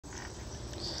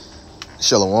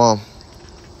Shalom.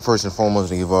 First and foremost,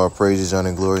 we give all praises, honor,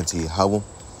 and glory to Yahweh.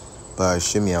 By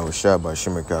Hashem, Shaq, by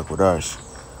Hashem, Kodash.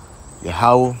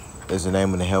 Yahweh is the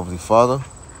name of the Heavenly Father,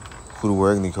 who the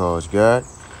word he calls God.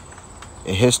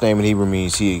 And his name in Hebrew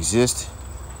means he exists.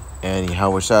 And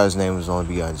Yahweh Shai's name is only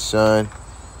begotten Son,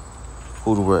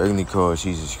 who the word he calls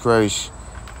Jesus Christ.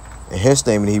 And his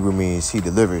name in Hebrew means he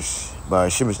delivers. By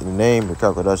Hashem is the name, the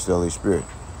Kodash, the Holy Spirit.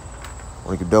 I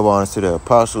want to give double honors to the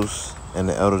apostles and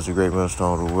the elders of the great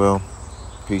millstone of the will.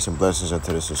 Peace and blessings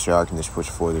unto this Shaq and this push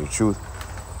forward the truth.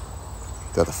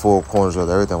 Got the four corners of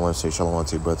the earth. I want to say shalom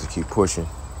to you brothers. Keep pushing.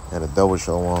 And a double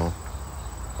shalom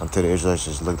unto the Israelites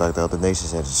just look like the other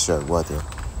nations and just Shaq what there.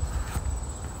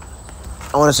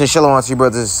 I want to say shalom to you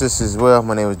brothers and sisters as well.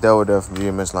 My name is Delaware from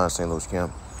GMS Line St. Louis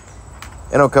Camp.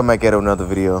 And I'll come back at another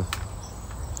video.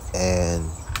 And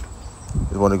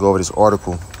I want to go over this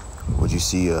article. What you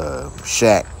see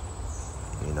Shaq,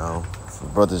 you know, for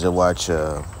brothers that watch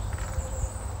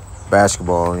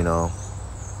basketball, you know,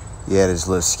 he had this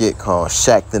little skit called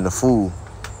Shaq and the Fool.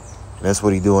 And that's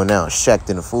what he's doing now, Shaq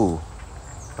and the Fool.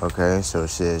 Okay, so it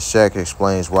says Shaq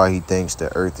explains why he thinks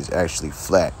the earth is actually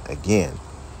flat again.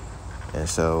 And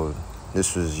so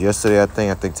this was yesterday, I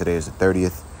think today is the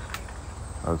 30th.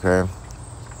 Okay.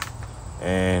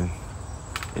 And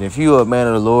if you are a man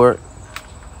of the Lord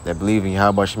that believe in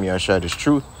Yahweh Shem Yahshua is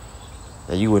truth,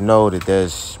 that you would know that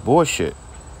that's bullshit.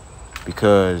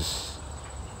 Because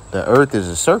the earth is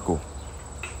a circle,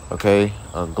 okay?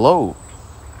 A globe,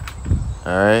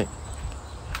 all right?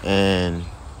 And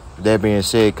that being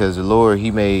said, because the Lord,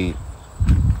 he made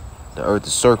the earth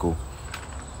a circle.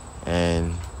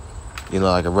 And, you know,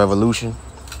 like a revolution,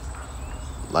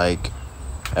 like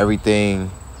everything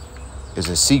is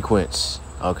in sequence,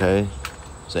 okay?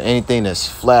 So anything that's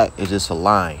flat is just a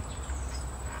line,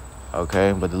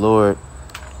 okay? But the Lord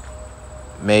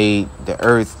made the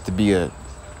earth to be a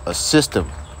system,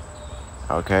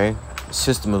 okay? A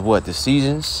system of what? The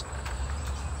seasons.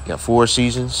 You got 4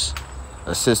 seasons.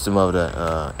 A system of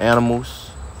the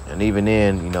animals. And even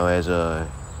then, you know, as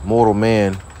a mortal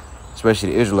man,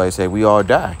 especially the Israelites, say we all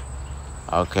die,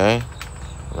 okay?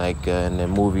 Like in the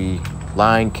movie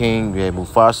Lion King, we had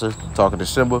Mufasa talking to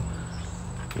Simba.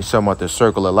 He's talking about the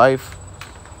circle of life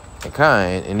and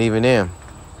kind, and even then,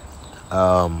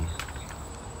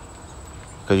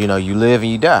 because, you know, you live and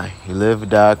you die. You live,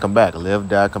 die, come back. Live,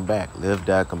 die, come back. Live,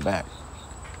 die, come back.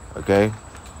 Okay?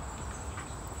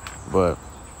 But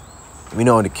we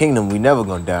know in the kingdom, we never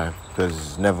going to die because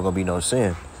it's never going to be no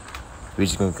sin. We're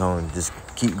just going to just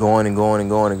keep going and going and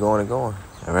going and going and going.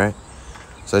 All right?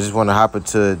 So I just want to hop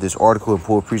into this article and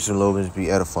pull preaching a little bit to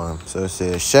be edifying. So it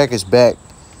says, Shaq is back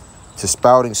to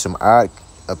spouting some odd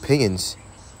opinions,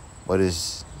 but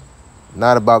it's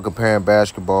not about comparing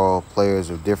basketball players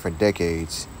of different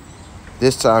decades.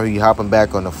 This time he hopping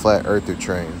back on the flat earther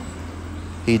train.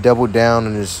 He doubled down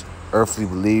on his earthly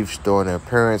beliefs during an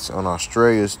appearance on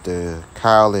Australia's The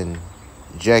Kyle and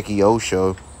Jackie O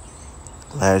Show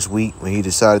last week when he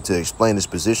decided to explain his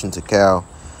position to Kyle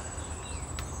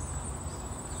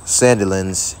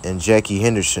Sandilands and Jackie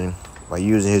Henderson by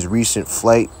using his recent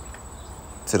flight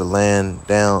to the land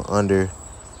down under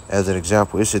as an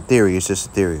example. It's a theory. It's just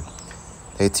a theory.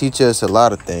 They teach us a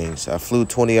lot of things. I flew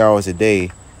 20 hours a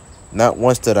day. Not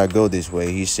once did I go this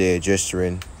way, he said,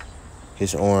 gesturing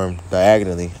his arm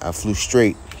diagonally. I flew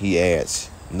straight, he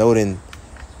adds, noting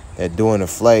that during the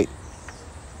flight,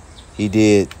 he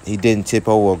didn't tip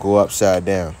over or go upside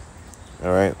down.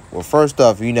 All right. Well, first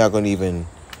off, you're not going to even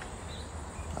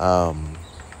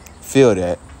feel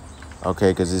that.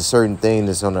 Okay, because there's a certain thing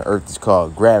that's on the earth that's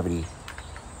called gravity.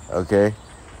 Okay?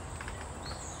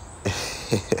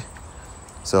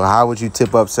 So how would you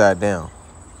tip upside down?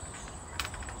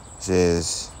 It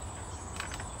says,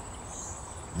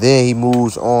 then he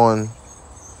moves on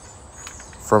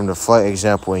from the flight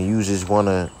example and uses one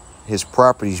of his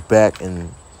properties back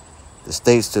in the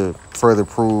States to further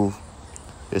prove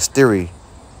his theory.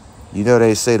 You know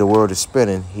they say the world is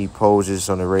spinning. He poses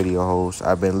on the radio host.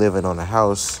 I've been living on a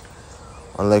house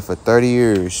on lake for 30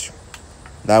 years.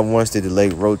 Not once did the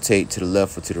lake rotate to the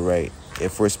left or to the right.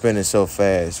 If we're spinning so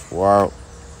fast, why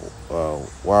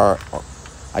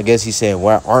I guess he's saying,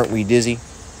 why aren't we dizzy?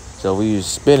 So we was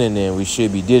spinning then we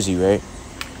should be dizzy, right?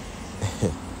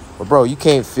 But bro, you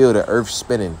can't feel the earth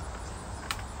spinning.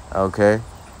 Okay?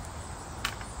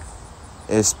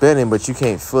 It's spinning, but you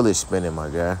can't feel it spinning, my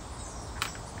guy.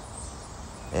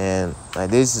 And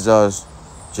like this is all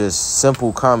just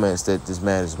simple comments that this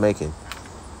man is making.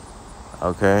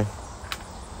 Okay?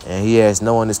 And he has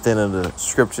no understanding of the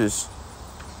scriptures,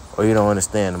 or you don't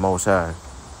understand the Most High.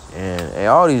 And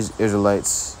all these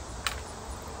Israelites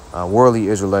worldly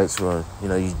Israelites, who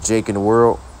you Jake in the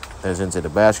world that's into the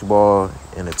basketball,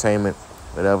 entertainment,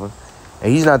 whatever.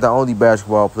 And he's not the only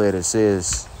basketball player that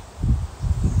says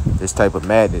this type of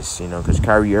madness, because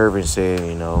Kyrie Irving said,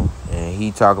 and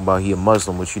he talking about he a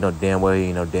Muslim, which damn well he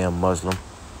ain't no damn Muslim.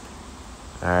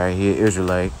 All right, he an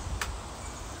Israelite.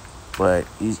 But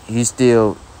he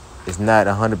still is not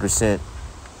 100%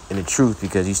 in the truth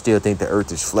because he still think the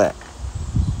earth is flat.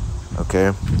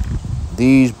 Okay?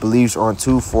 These beliefs aren't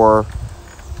too far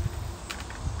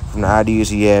from the ideas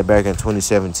he had back in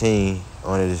 2017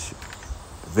 on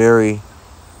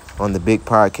the big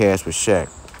podcast with Shaq.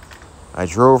 I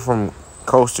drove from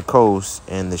coast to coast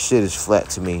and the shit is flat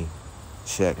to me,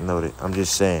 Shaq noted. I'm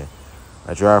just saying.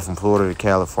 I drive from Florida to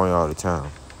California all the time.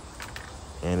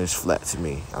 And it's flat to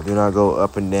me. I do not go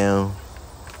up and down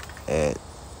at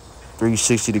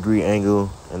 360-degree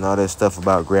angle and all that stuff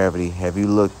about gravity. Have you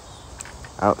looked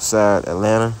outside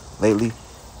Atlanta lately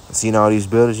and seen all these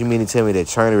buildings? You mean to tell me that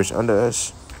China is under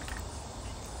us?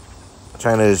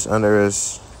 China is under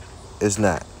us. It's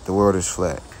not. The world is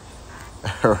flat.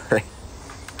 All right.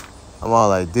 I'm all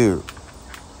like, dude.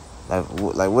 Like,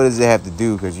 what does it have to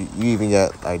do? Because you even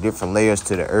got like different layers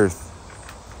to the earth.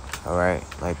 All right,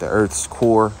 like the earth's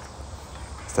core,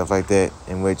 stuff like that,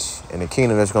 in the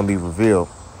kingdom that's going to be revealed,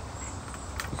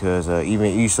 because even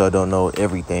Esau don't know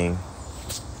everything,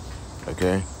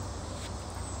 okay?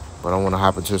 But I want to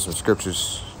hop into some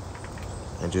scriptures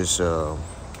and just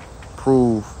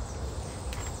prove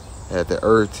that the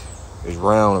earth is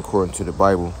round according to the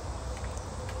Bible.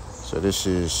 So this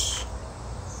is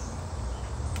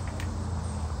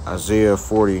Isaiah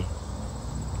 40.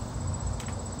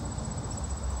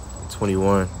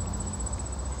 21.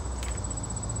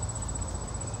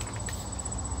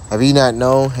 Have ye not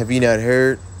known? Have ye not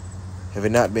heard? Have it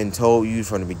not been told you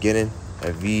from the beginning?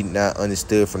 Have ye not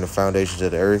understood from the foundations of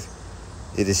the earth?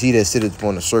 It is he that sitteth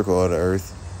upon the circle of the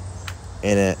earth,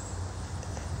 and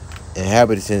the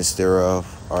inhabitants thereof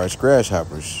are as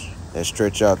grasshoppers, that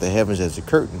stretch out the heavens as a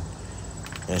curtain,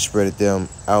 and spreadeth them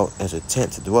out as a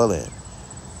tent to dwell in.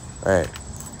 All right.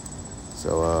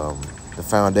 So the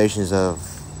foundations of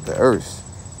the earth,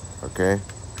 okay,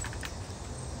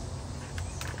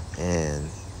 and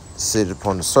sit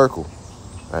upon the circle.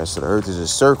 All right, so the earth is a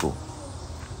circle,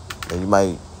 and you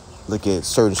might look at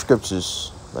certain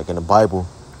scriptures like in the Bible,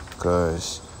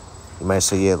 because you might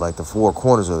say, yeah, like the four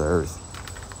corners of the earth.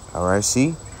 All right,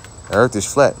 see, the earth is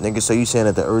flat, nigga. So you saying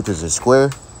that the earth is a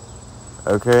square?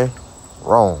 Okay,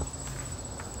 wrong.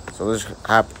 So let's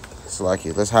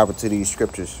hop into these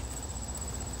scriptures.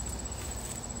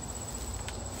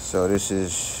 So this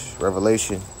is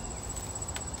Revelation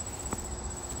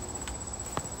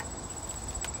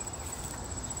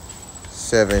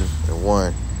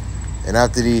 7:1. And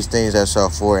after these things I saw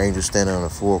four angels standing on the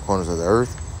four corners of the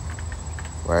earth.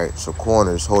 Right, so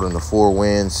corners holding the four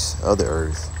winds of the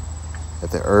earth,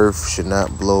 that the wind should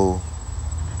not blow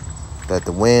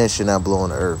on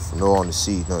the earth, nor on the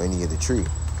sea, nor any of the tree.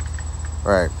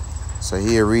 Right, so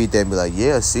he'll read that and be like,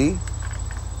 yeah, see,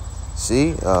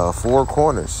 four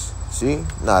corners. See?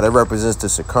 Nah, that represents the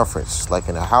circumference, like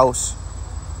in a house.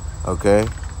 Okay?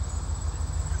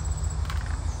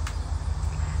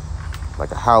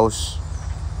 Like a house.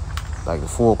 Like the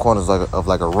four corners of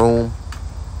a room.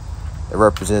 It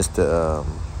represents the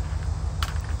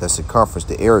circumference,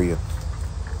 the area.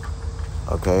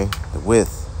 Okay? The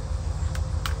width.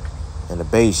 And the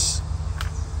base.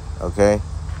 Okay?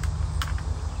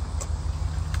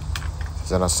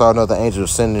 And I saw another angel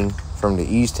ascending from the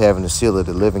east, having the seal of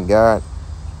the living God.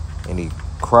 And he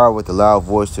cried with a loud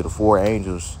voice to the four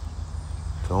angels,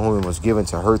 to whom it was given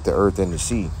to hurt the earth and the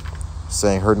sea,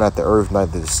 saying, hurt not the earth,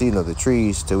 neither the sea, nor the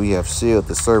trees, till we have sealed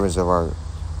the servants of our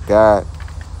God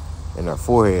in our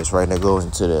foreheads. Right, and that goes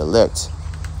into the elect.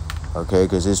 Okay,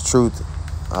 because his truth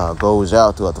goes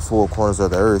out throughout the four corners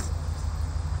of the earth.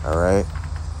 All right,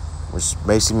 which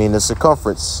basically means the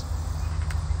circumference.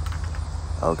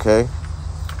 Okay,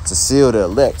 to seal the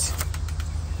elect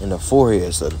in the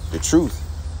foreheads of the truth.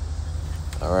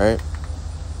 All right.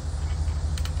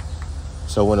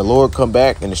 So when the Lord come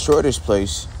back and destroy this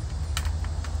place,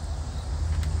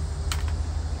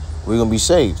 we're going to be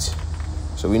saved.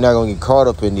 So we're not going to get caught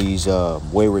up in these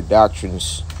wayward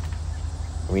doctrines.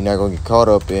 We're not going to get caught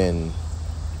up in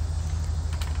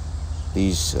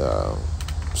these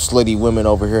slutty women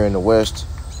over here in the West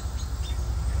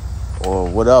or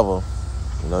whatever,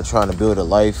 trying to build a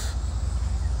life.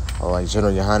 Or like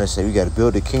General Yohana said, we got to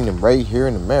build a kingdom right here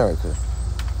in America.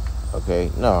 Okay,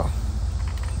 no.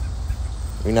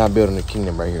 We're not building a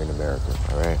kingdom right here in America,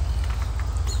 all right?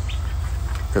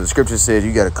 Because the scripture says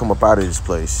you got to come up out of this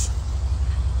place.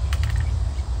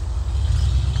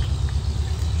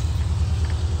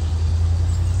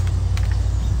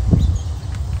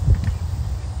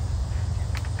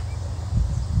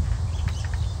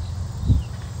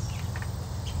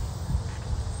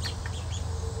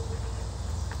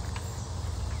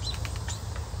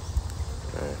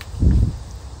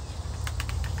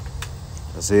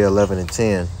 Isaiah 11 and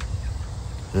 10.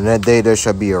 In that day there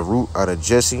shall be a root out of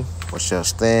Jesse, which shall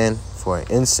stand for an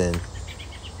ensign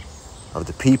of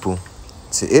the people.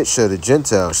 To it shall the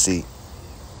Gentiles seek,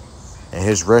 and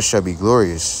his rest shall be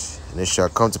glorious. And it shall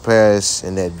come to pass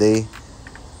in that day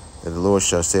that the Lord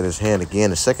shall set his hand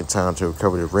again a second time to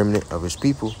recover the remnant of his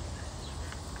people,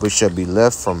 which shall be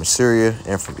left from Assyria,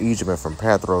 and from Egypt, and from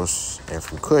Pathros, and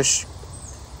from Cush,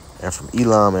 and from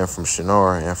Elam, and from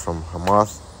Shinar, and from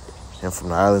Hamath, and from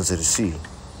the islands of the sea.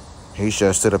 He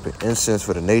shall set up an incense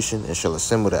for the nation, and shall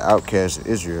assemble the outcasts of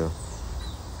Israel,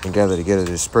 and gather together the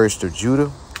dispersed of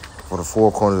Judah for the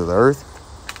four corners of the earth.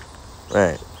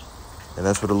 Right. And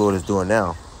that's what the Lord is doing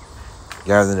now.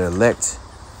 Gathering the elect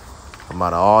from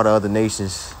out of all the other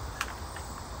nations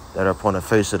that are upon the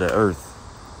face of the earth.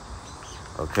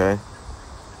 Okay?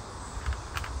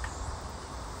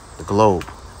 The globe.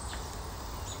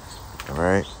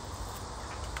 Alright?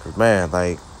 Because, man,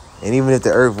 like, and even if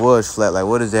the earth was flat, like,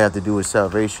 what does it have to do with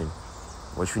salvation?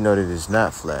 Which we know that it's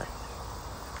not flat.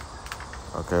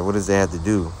 Okay, what does that have to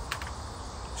do?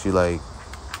 See, like,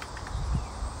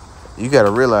 you got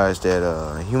to realize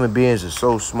that human beings are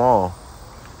so small.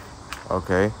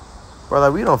 Okay? Bro,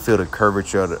 like, we don't feel the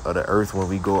curvature of the earth when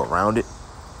we go around it.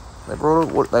 Like, bro,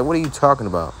 what are you talking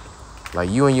about? Like,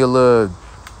 you and your little,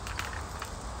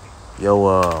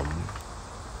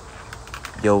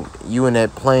 you in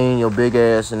that plane, your big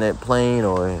ass in that plane,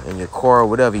 or in your car,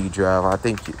 whatever you drive. I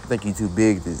think you too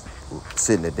big to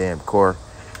sit in the damn car.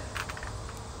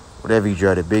 Whatever you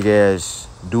drive, the big ass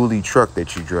dually truck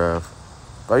that you drive.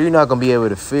 But you're not gonna be able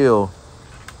to feel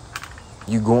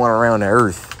you going around the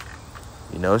earth.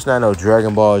 You know, it's not no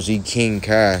Dragon Ball Z King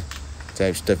Kai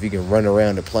type stuff. You can run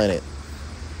around the planet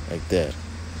like that.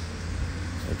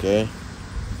 Okay?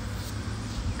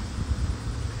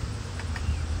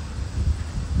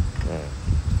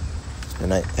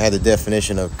 And I had the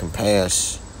definition of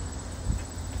compass.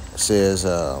 It says,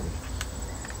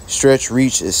 stretch,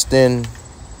 reach, extend,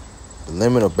 the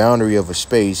limit or boundary of a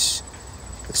space.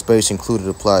 The space included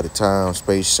apply to time,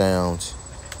 space, sounds.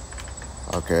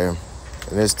 Okay.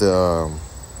 And that's the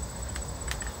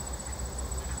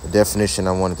definition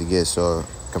I wanted to get. So,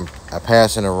 a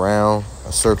passing around,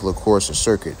 a circle, of course, a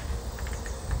circuit.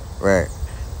 Right.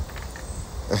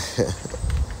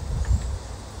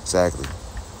 Exactly.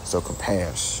 So,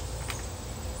 compass.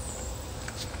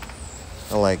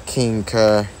 I like King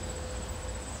Kai.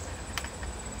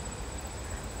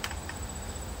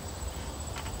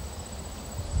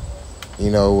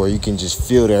 You know, where you can just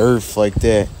feel the earth like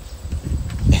that.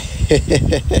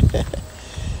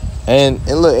 and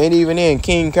look, ain't even in.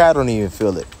 King Kai don't even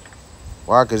feel it.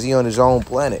 Why? Because he on his own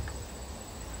planet.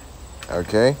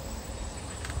 Okay?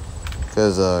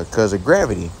 Because of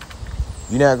gravity.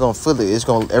 You're not going to feel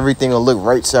it. Everything will look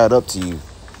right side up to you.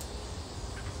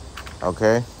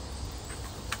 Okay?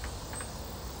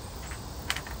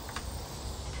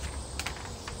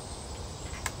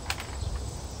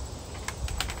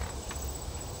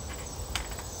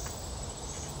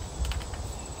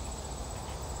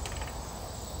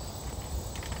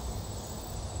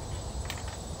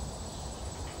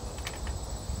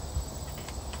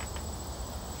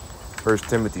 First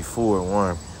Timothy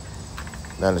 4:1.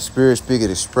 Now the Spirit speaketh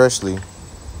expressly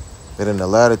that in the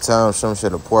latter times some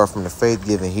shall depart from the faith,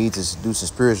 giving heed to seducing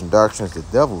spirits and doctrines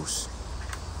of devils,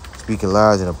 speaking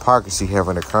lies and hypocrisy,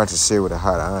 having a conscience seared with a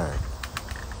hot iron.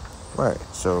 Right.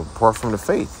 So depart from the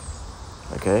faith.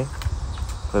 Okay.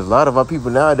 Because a lot of our people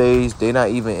nowadays, they're not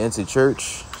even into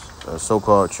church, a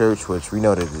so-called church, which we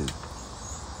know that the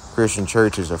Christian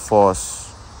church is a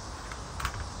false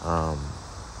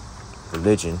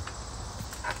religion.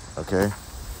 Okay.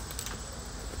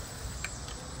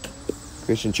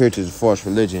 Christian church is a false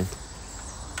religion.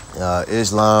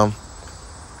 Islam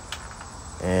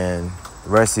and the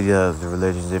rest of the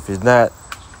religions, if it's not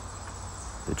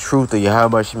the truth of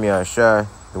Yahweh Shemi Ashai,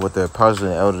 what the apostles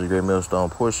and elders of the Great Millstone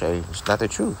push, it's not the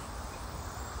truth.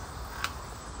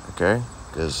 Okay?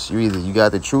 Because you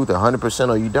got the truth 100%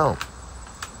 or you don't.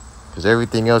 Because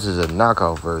everything else is a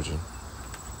knockoff version.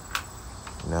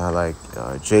 You know, like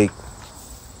Jake,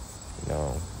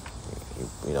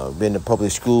 been to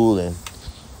public school, and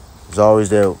there's always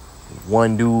that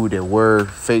one dude that wear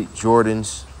fake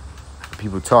Jordans.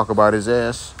 People talk about his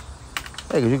ass.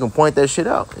 Hey, because you can point that shit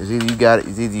out. It's either you got it,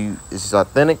 it's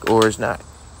authentic or it's not.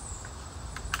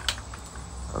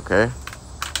 Okay?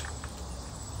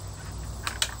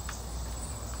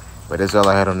 But that's all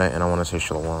I had on that, and I want to say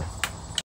shalom.